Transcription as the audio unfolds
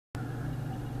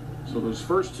So those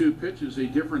first two pitches, a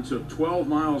difference of 12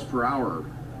 miles per hour.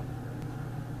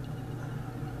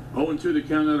 0-2 the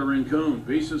count out of Rincon.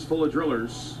 Bases full of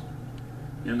Drillers.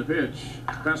 In the pitch.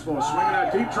 Fastball swinging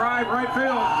out deep drive, right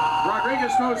field.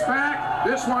 Rodriguez goes back.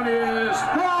 This one is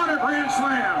gone, a grand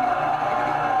slam.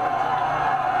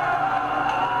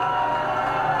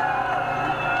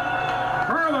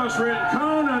 Carlos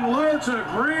Rincon unloads a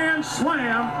grand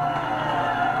slam.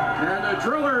 And the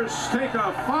Drillers take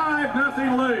a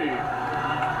 5-0 lead.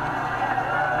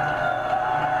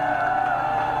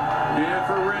 And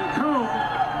for Rincon,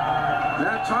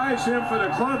 that ties him for the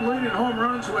club lead in home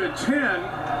runs with 10.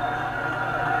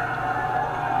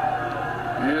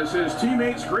 As his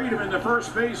teammates greet him in the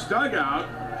first base dugout.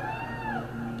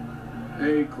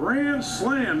 A grand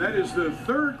slam. That is the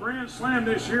third grand slam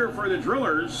this year for the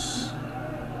Drillers.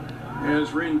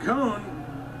 As Rincon,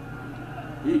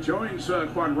 he joins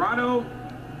Quadrado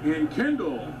and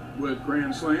Kendall with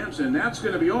grand slams, and that's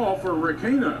going to be all for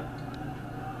Rincon.